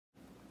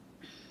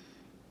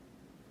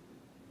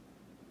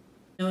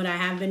You know what I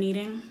have been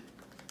eating?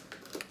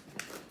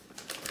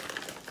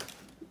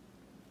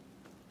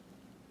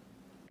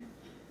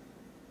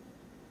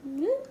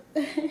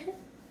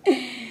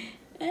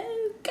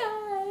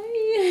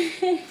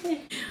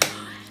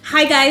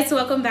 Hi guys,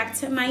 welcome back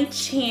to my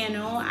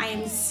channel. I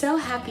am so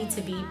happy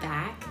to be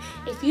back.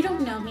 If you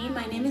don't know me,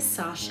 my name is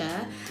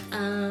Sosha.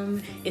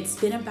 It's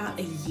been about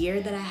a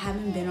year that I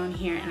haven't been on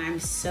here and I'm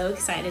so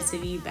excited to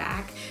be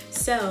back.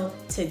 So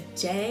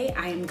today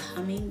I am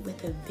coming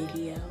with a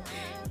video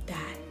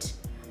that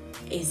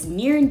is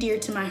near and dear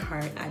to my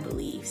heart, I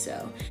believe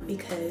so.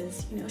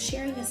 Because, you know,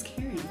 sharing is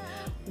caring.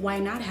 Why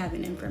not have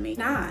an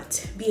information?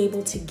 Not be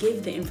able to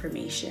give the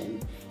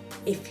information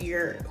if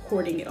you're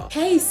hoarding it all.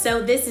 Okay,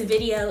 so this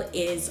video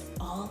is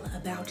all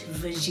about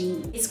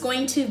Vagine. It's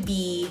going to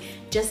be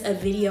just a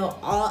video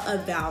all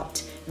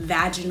about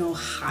vaginal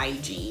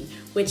hygiene,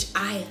 which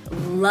I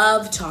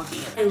love talking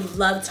about. I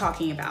love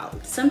talking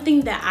about.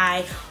 Something that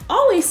I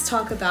always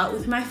talk about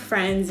with my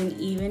friends and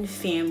even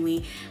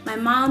family. My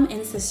mom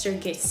and sister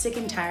get sick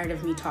and tired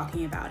of me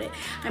talking about it.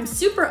 I'm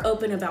super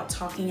open about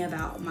talking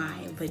about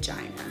my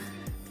vagina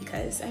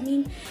because, I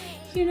mean,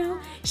 you know,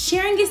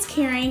 sharing is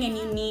caring and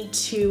you need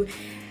to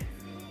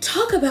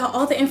talk about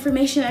all the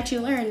information that you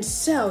learned.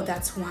 So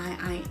that's why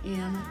I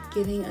am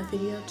giving a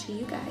video to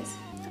you guys.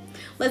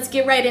 Let's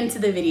get right into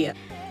the video.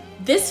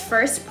 This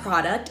first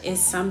product is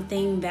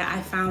something that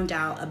I found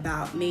out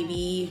about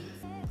maybe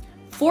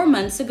 4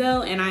 months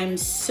ago, and I'm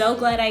so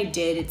glad I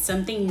did. It's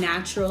something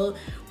natural,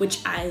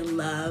 which I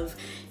love.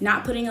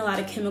 Not putting a lot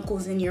of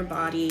chemicals in your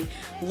body.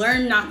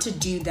 Learn not to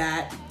do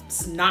that.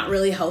 It's not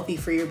really healthy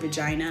for your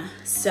vagina.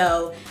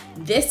 So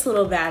this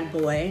little bad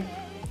boy,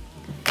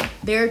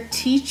 they're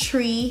tea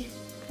tree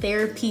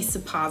therapy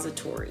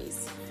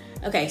suppositories.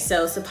 Okay,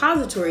 so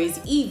suppositories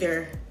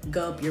either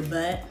go up your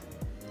butt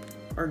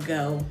or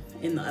go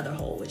in the other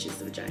hole, which is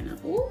the vagina.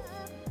 Ooh,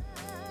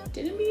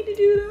 didn't mean to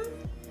do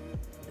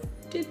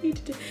that. Didn't mean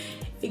to do.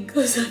 It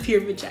goes up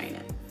your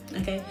vagina.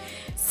 Okay,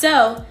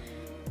 so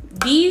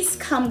these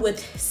come with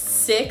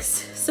 6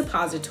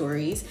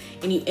 suppositories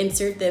and you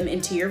insert them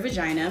into your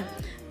vagina.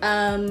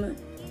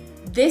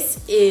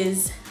 This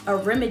is a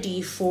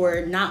remedy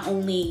for not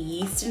only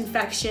yeast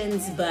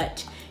infections,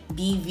 but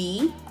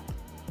BV.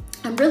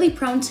 I'm really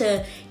prone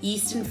to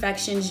yeast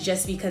infections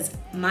just because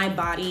my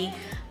body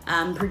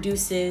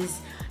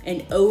produces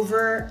an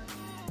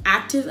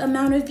overactive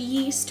amount of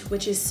yeast,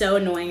 which is so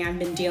annoying. I've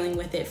been dealing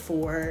with it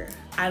for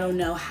I don't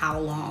know how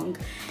long.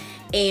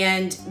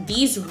 And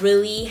these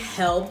really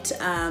helped.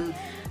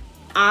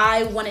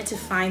 I wanted to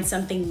find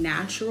something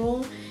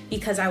natural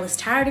because I was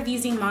tired of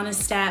using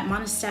Monistat.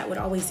 Monistat would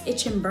always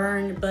itch and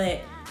burn, but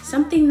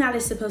something that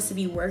is supposed to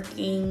be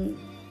working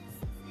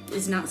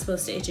is not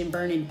supposed to itch and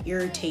burn and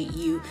irritate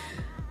you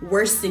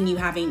worse than you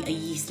having a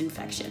yeast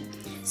infection.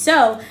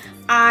 So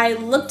I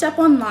looked up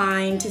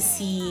online to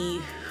see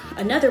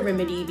another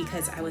remedy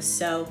because I was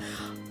so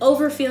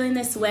over feeling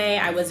this way.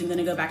 I wasn't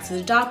gonna go back to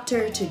the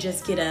doctor to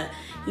just get a,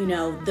 you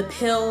know, the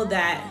pill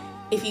that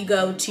if you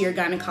go to your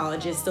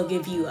gynecologist, they'll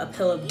give you a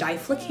pill of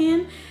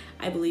Diflucan.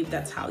 I believe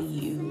that's how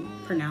you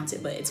pronounce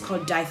it, but it's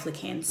called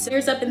Diflucan. So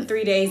it's up in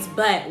 3 days,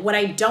 but what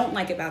I don't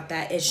like about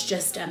that is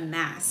just a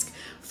mask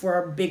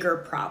for bigger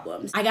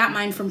problems. I got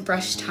mine from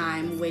Fresh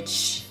Time,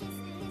 which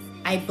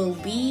I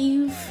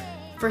believe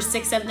for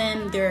 6 of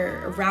them,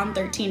 they're around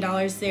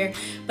 $13 there,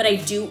 but I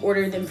do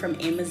order them from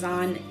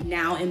Amazon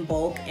now in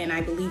bulk, and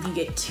I believe you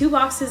get 2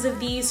 boxes of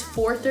these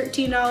for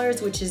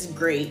 $13, which is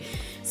great.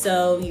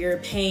 So you're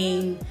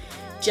paying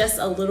just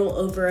a little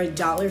over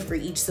 $1 for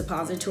each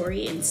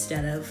suppository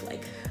instead of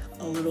like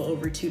a little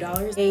over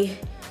 $2. I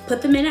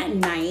put them in at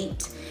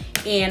night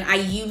and I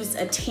use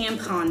a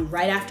tampon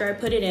right after I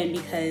put it in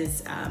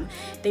because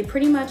they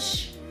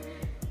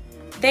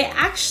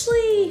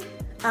actually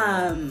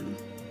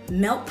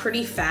melt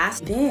pretty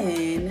fast.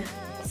 Then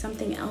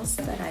something else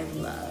that I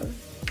love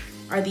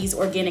are these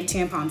organic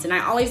tampons, and I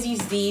always use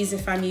these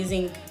if I'm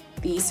using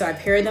these, so I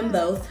pair them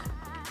both.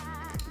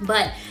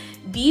 But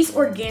these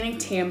organic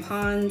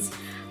tampons,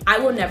 I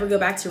will never go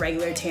back to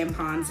regular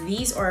tampons.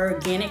 These are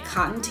organic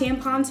cotton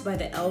tampons by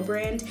the L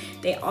brand.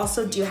 They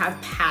also do have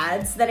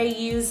pads that I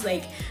use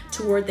like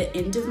toward the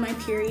end of my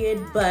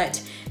period,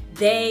 but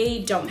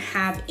they don't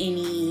have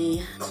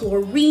any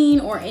chlorine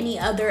or any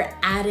other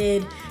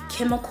added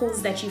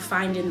chemicals that you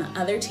find in the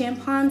other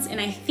tampons. And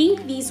I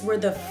think these were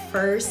the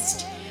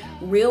first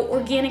real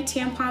organic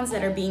tampons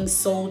that are being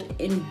sold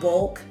in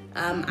bulk.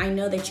 I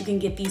know that you can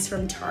get these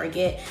from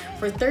Target.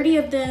 For 30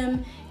 of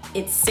them,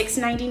 it's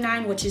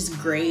 $6.99, which is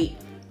great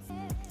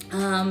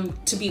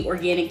to be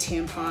organic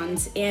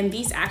tampons. And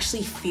these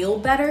actually feel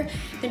better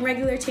than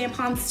regular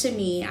tampons to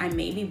me. I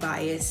may be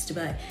biased,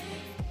 but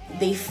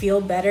they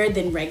feel better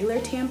than regular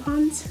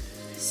tampons.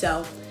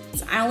 So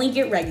I only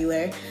get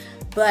regular,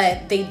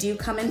 but they do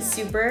come in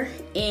super,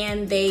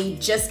 and they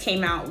just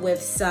came out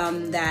with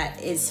some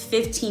that is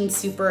 15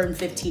 super and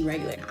 15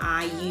 regular.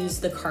 I use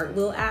the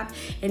Cartwheel app,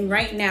 and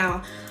right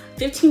now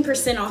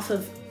 15% off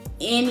of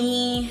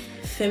any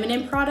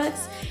feminine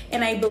products,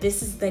 and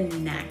this is the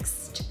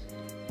next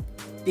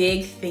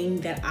big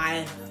thing that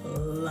I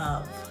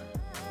love.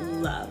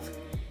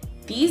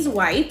 These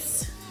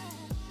wipes,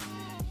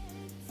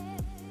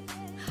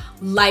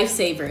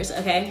 lifesavers,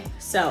 okay?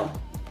 So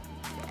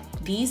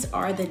these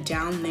are the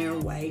Down There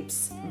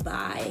wipes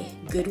by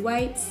Good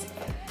Wipes.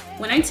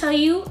 When I tell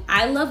you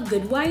I love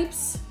Good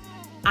Wipes,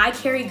 I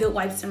carry Good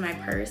Wipes in my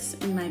purse,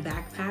 in my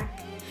backpack.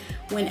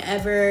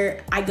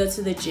 Whenever I go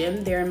to the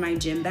gym, they're in my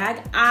gym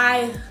bag.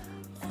 I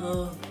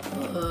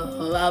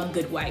love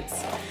Good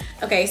Wipes.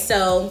 Okay,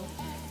 so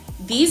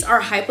these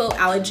are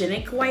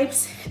hypoallergenic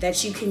wipes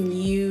that you can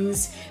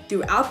use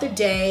throughout the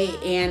day,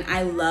 and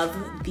I love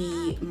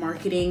the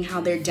marketing,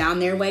 how they're Down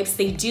There wipes.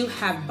 They do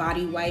have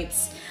body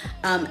wipes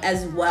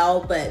as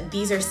well, but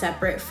these are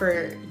separate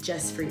for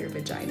just for your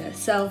vagina.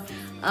 So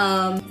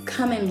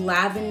come in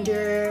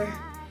lavender,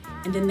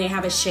 and then they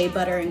have a shea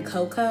butter and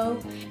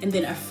cocoa, and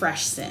then a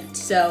fresh scent.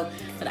 So,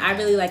 but I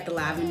really like the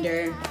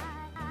lavender.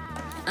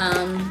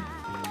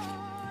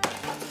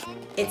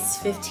 It's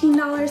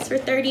 $15 for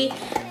 30,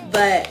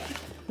 but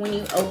when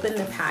you open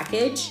the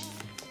package,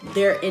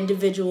 they're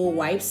individual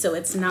wipes, so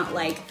it's not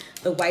like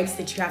the wipes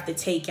that you have to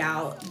take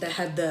out that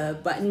have the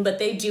button, but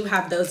they do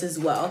have those as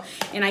well,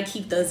 and I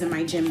keep those in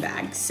my gym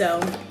bag.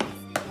 So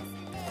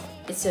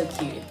it's so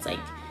cute. It's like,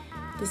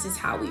 this is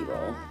how we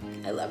roll.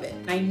 I love it.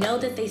 I know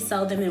that they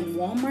sell them in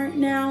Walmart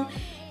now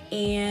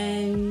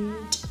and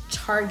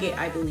Target,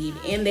 I believe,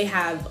 and they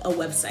have a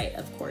website,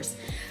 of course.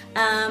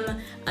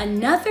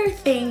 Another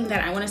thing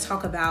that I want to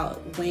talk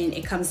about when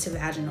it comes to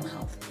vaginal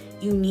health,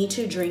 you need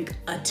to drink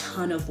a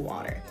ton of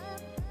water.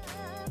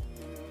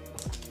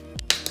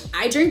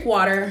 I drink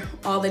water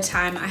all the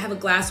time. I have a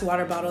glass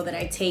water bottle that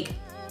I take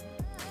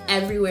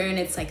everywhere, and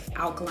it's like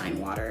alkaline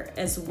water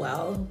as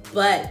well.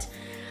 But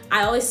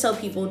I always tell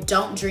people,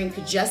 don't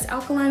drink just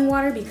alkaline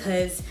water,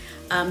 because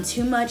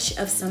too much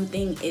of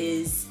something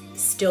is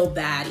still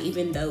bad,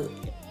 even though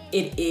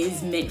it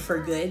is meant for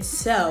good.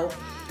 So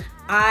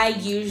I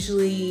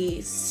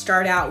usually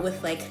start out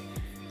with like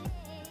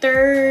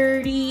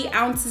 30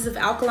 ounces of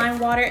alkaline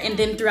water, and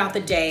then throughout the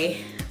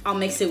day, I'll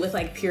mix it with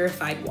like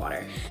purified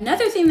water.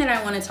 Another thing that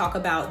I want to talk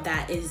about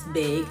that is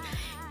big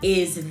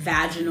is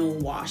vaginal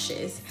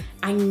washes.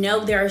 I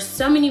know there are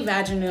so many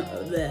vaginal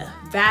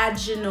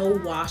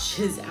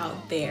washes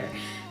out there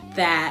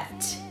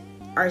that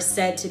are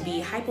said to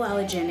be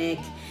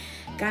hypoallergenic,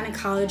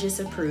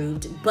 gynecologist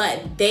approved,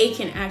 but they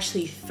can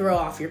actually throw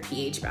off your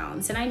pH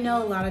balance. And I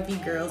know a lot of you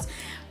girls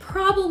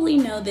probably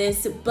know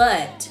this,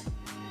 but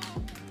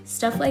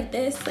stuff like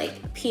this,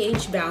 like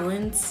pH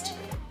balanced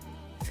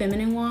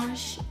feminine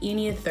wash, you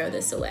need to throw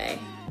this away.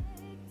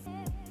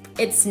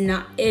 It's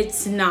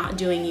not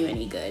doing you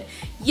any good.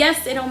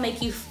 Yes, it'll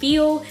make you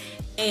feel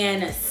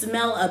and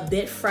smell a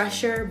bit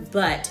fresher,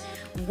 but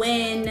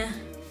when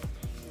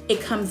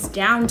it comes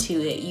down to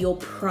it, you'll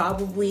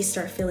probably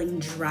start feeling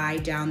dry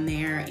down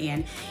there,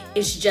 and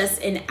it's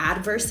just an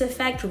adverse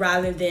effect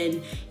rather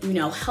than, you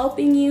know,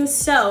 helping you.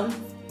 So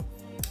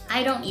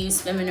I don't use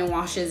feminine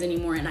washes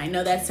anymore, and I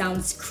know that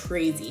sounds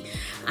crazy.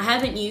 I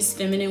haven't used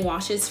feminine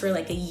washes for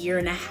like a year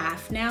and a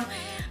half now.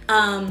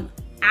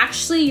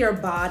 Actually, your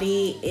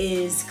body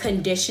is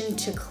conditioned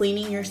to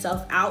cleaning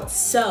yourself out,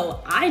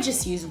 so I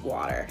just use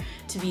water,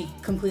 to be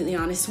completely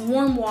honest.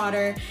 Warm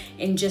water,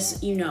 and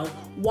just, you know,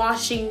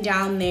 washing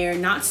down there,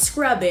 not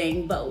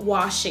scrubbing, but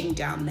washing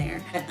down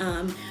there.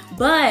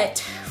 But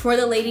for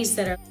the ladies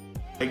that are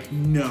like,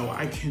 no,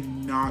 I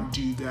cannot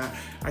do that.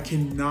 I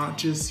cannot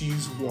just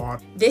use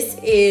water. This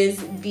is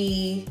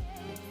the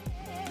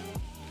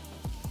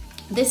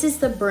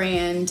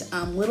brand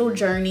Little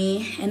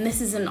Journey, and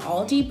this is an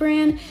Aldi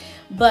brand,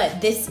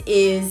 but this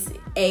is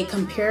a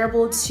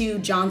comparable to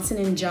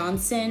Johnson &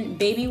 Johnson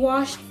baby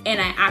wash, and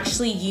I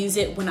actually use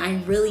it when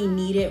I really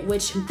need it,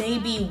 which may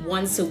be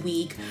once a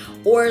week,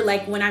 or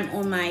like when I'm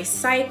on my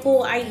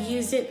cycle, I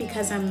use it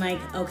because I'm like,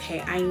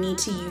 okay, I need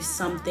to use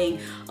something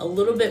a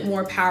little bit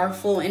more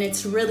powerful, and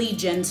it's really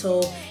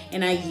gentle,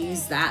 and I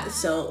use that.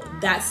 So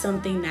that's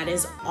something that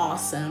is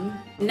awesome.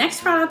 Next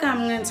product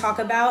I'm going to talk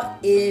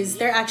about is,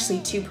 they're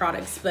actually two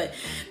products, but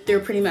they're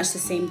pretty much the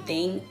same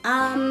thing.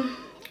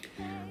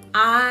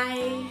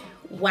 I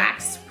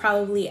wax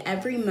probably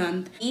every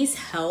month. These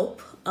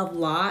help a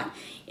lot.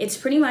 It's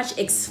pretty much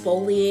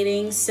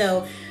exfoliating.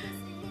 So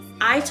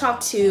I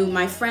talked to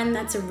my friend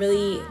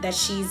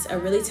she's a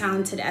really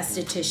talented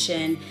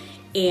esthetician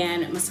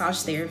and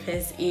massage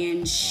therapist,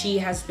 and she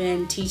has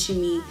been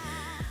teaching me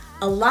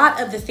a lot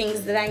of the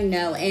things that I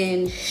know,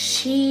 and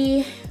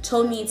she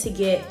told me to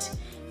get,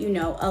 you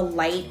know, a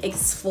light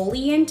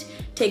exfoliant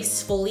to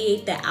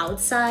exfoliate the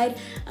outside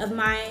of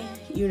my,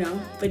 you know,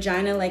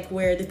 vagina, like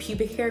where the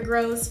pubic hair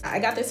grows. I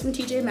got this from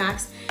TJ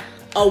Maxx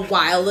a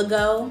while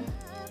ago,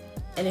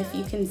 and if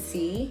you can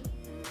see,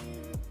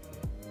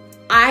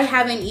 I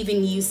haven't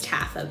even used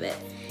half of it,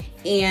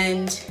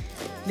 and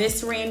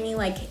this ran me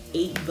like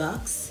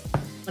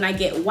 $8. When I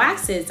get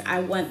waxes,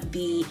 I want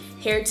the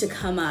hair to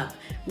come up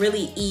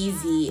really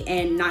easy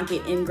and not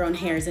get ingrown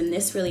hairs, and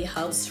this really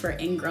helps for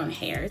ingrown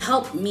hairs.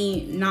 Help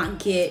me not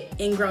get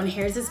ingrown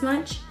hairs as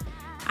much.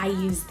 I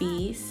use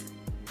these,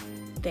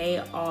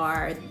 They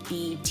are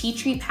the tea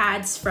tree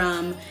pads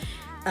from,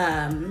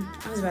 I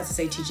was about to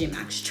say TJ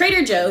Maxx.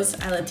 Trader Joe's.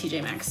 I love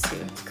TJ Maxx too.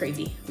 It's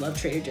crazy. Love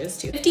Trader Joe's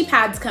too. 50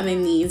 pads come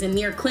in these, and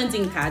they're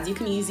cleansing pads. You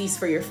can use these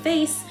for your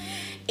face,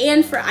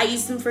 and I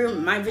use them for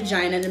my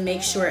vagina to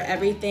make sure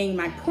everything,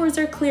 my pores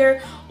are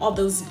clear, all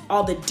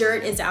the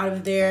dirt is out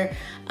of there.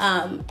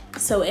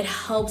 So it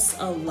helps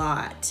a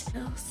lot.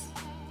 What else?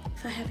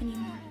 If I have any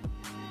more.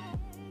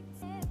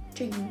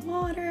 Drinking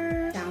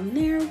water, down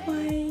there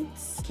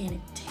wipes,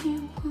 scanning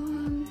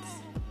tampons.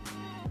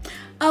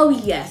 Oh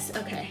yes,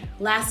 okay,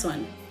 last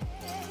one.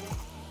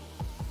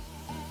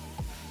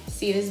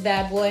 See this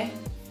bad boy?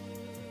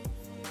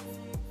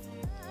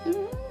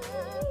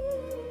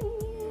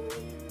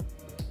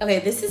 Okay,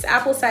 this is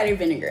apple cider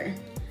vinegar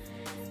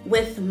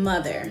with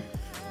Mother.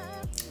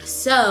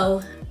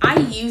 So I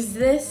use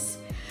this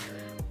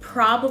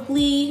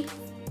probably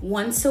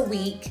once a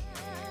week,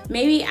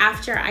 maybe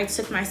after I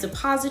took my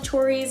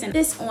suppositories, and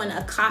this on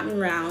a cotton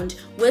round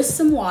with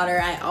some water.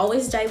 I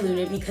always dilute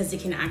it because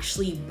it can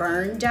actually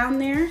burn down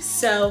there.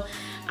 So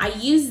I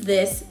use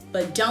this,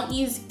 but don't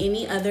use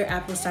any other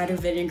apple cider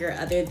vinegar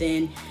other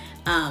than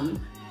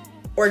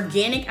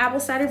organic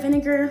apple cider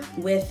vinegar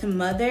with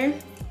Mother.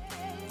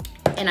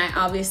 And I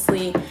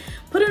obviously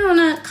put it on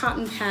a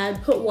cotton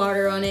pad, put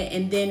water on it,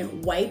 and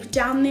then wipe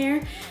down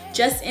there,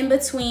 just in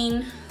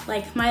between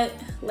like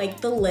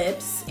the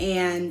lips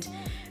and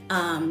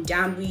down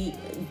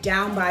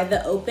by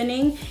the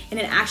opening. And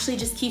it actually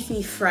just keeps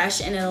me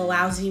fresh, and it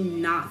allows you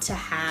not to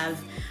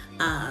have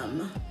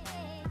I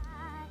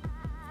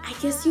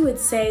guess you would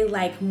say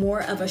like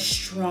more of a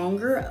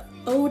stronger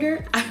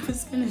odor. I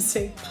was gonna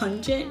say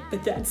pungent,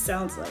 but that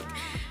sounds like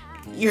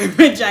your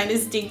vagina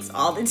stinks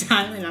all the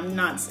time, and I'm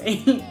not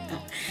saying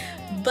that.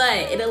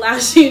 But it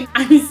allows you,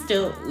 I'm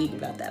still weak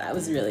about that. I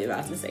was really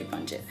about to say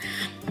pungent.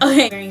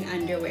 Okay, wearing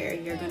underwear,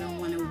 you're gonna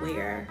wanna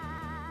wear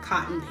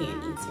cotton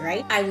panties,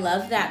 right? I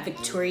love that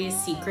Victoria's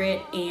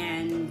Secret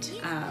and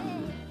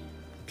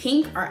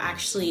Pink are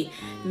actually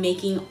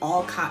making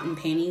all cotton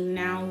panties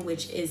now,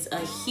 which is a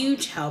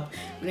huge help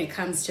when it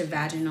comes to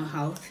vaginal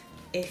health.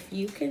 If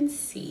you can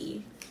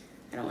see,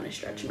 I don't wanna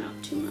stretch them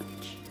out too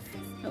much,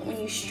 but when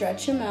you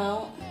stretch them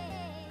out,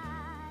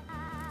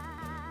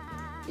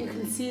 you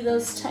can see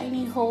those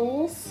tiny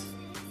holes.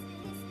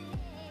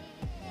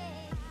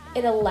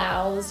 It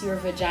allows your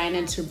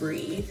vagina to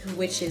breathe,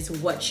 which is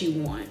what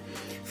you want,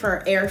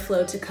 for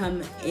airflow to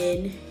come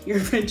in your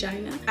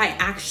vagina. I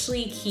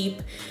actually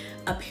keep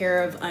a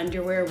pair of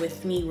underwear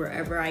with me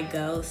wherever I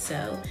go.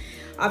 So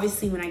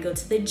obviously when I go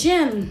to the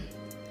gym,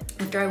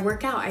 after I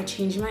work out, I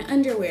change my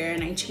underwear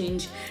and I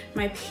change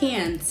my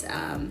pants.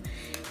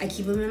 I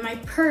keep them in my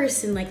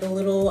purse in like a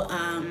little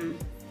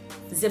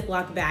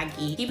Ziploc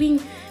baggie.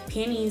 Keeping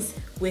panties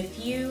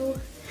with you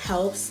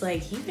helps.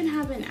 Like, you can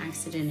have an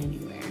accident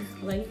anywhere.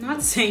 Like,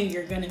 not saying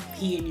you're gonna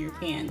pee in your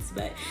pants,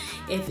 but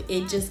if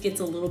it just gets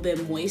a little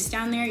bit moist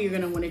down there, you're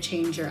gonna want to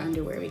change your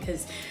underwear,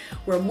 because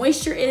where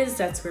moisture is,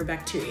 that's where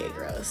bacteria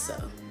grows.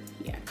 So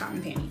yeah,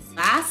 cotton panties.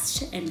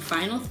 Last and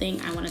final thing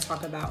I want to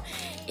talk about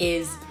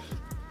is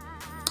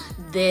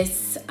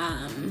this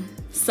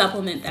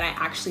supplement that I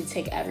actually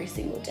take every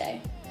single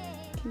day.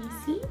 Can you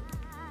see?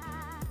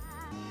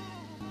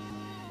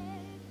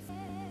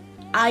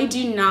 I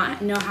do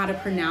not know how to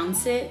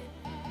pronounce it.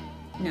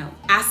 No,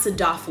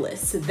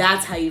 acidophilus.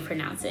 That's how you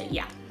pronounce it.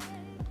 Yeah,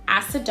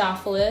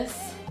 acidophilus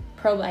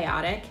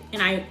probiotic.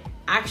 And I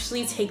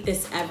actually take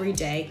this every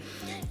day.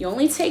 You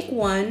only take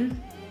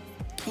one,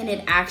 and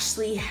it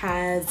actually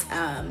has,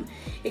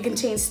 it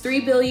contains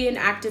 3 billion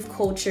active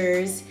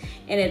cultures,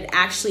 and it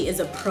actually is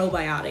a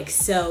probiotic.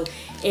 So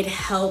it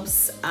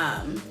helps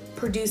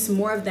produce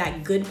more of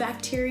that good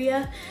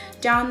bacteria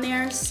down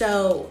there.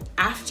 So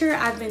after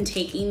I've been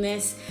taking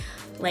this,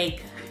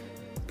 like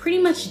pretty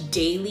much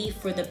daily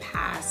for the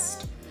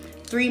past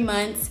 3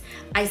 months,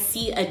 I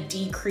see a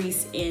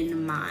decrease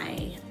in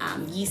my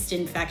yeast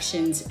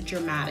infections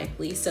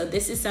dramatically. So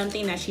this is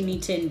something that you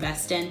need to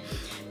invest in.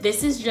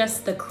 This is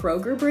just the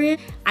Kroger brand.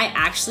 I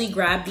actually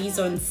grab these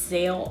on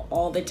sale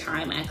all the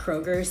time at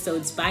Kroger. So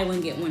it's buy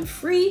one, get one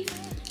free.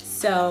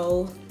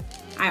 So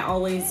I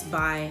always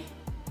buy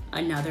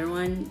another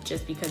one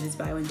just because it's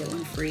buy one, get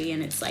one free.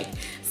 And it's like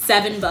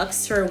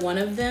 $7 for one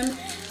of them.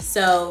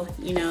 So,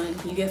 you know,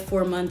 you get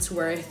 4 months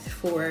worth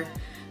for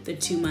the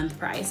 2-month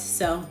price.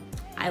 So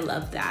I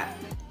love that.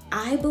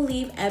 I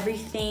believe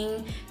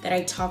everything that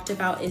I talked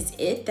about is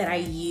it that I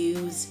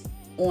use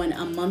on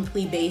a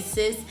monthly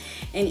basis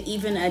and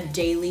even a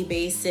daily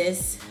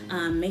basis.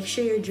 Make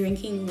sure you're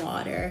drinking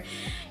water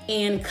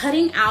and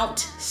cutting out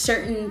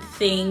certain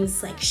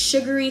things like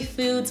sugary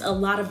foods, a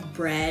lot of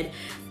bread.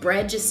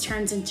 Bread just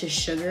turns into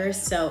sugar,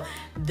 so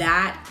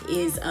that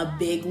is a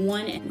big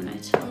one. And when I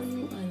tell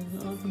you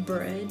I love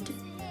bread,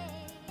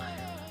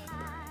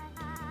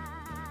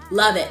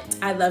 love it.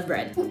 I love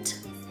bread. Don't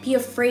be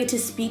afraid to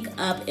speak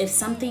up if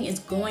something is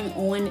going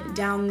on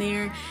down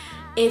there.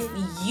 If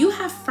you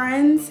have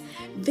friends,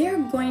 they're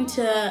going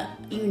to,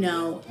 you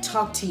know,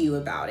 talk to you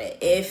about it.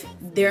 If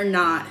they're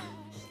not,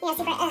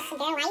 super, girl,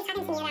 why are you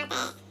talking to me about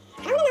that?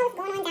 I want to know what's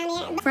going on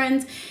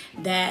friends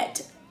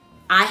that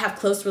I have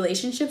close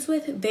relationships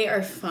with, they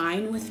are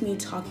fine with me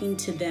talking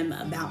to them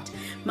about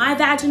my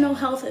vaginal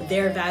health,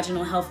 their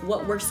vaginal health,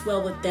 what works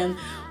well with them,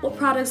 what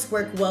products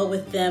work well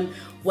with them,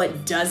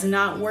 what does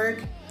not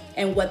work,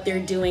 and what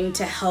they're doing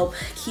to help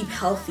keep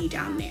healthy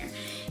down there.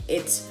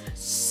 It's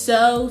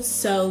so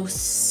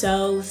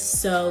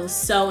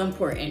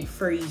important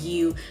for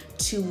you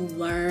to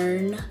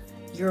learn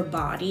your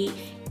body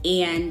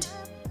and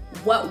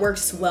what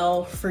works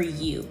well for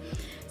you.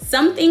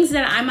 Some things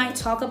that I might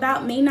talk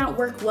about may not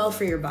work well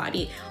for your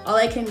body. All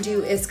I can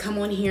do is come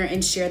on here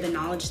and share the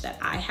knowledge that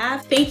I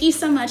have. Thank you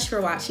so much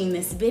for watching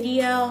this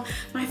video.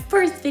 My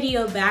first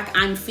video back.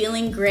 I'm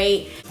feeling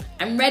great.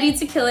 I'm ready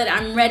to kill it.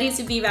 I'm ready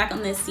to be back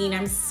on this scene.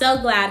 I'm so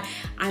glad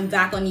I'm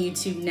back on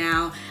YouTube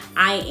now.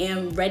 I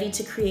am ready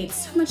to create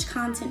so much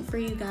content for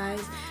you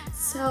guys.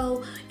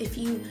 So if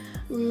you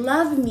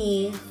love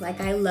me like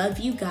I love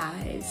you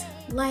guys,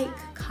 like,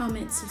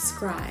 comment,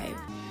 subscribe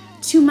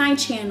to my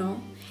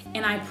channel,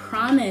 and I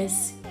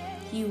promise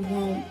you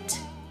won't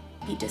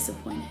be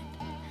disappointed.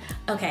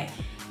 Okay,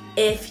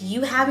 if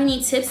you have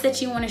any tips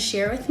that you want to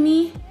share with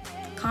me,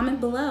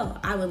 comment below.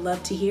 I would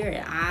love to hear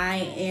it.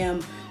 I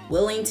am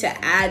willing to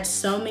add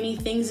so many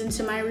things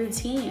into my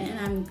routine,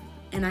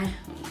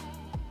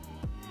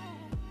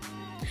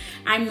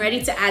 I'm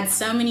ready to add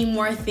so many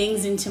more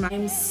things into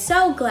I'm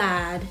so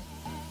glad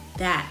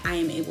that I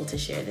am able to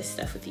share this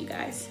stuff with you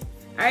guys.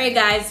 All right,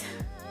 guys,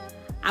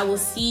 I will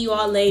see you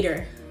all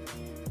later.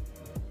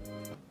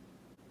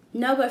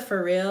 No, but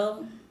for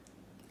real,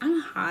 I'm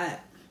hot.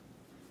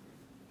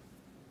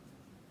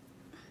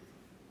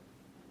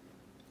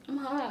 I'm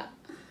hot.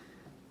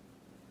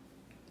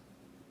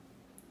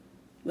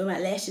 But my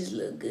lashes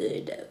look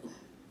good though.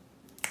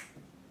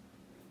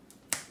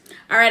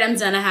 All right, I'm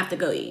done. I have to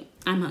go eat.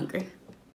 I'm hungry.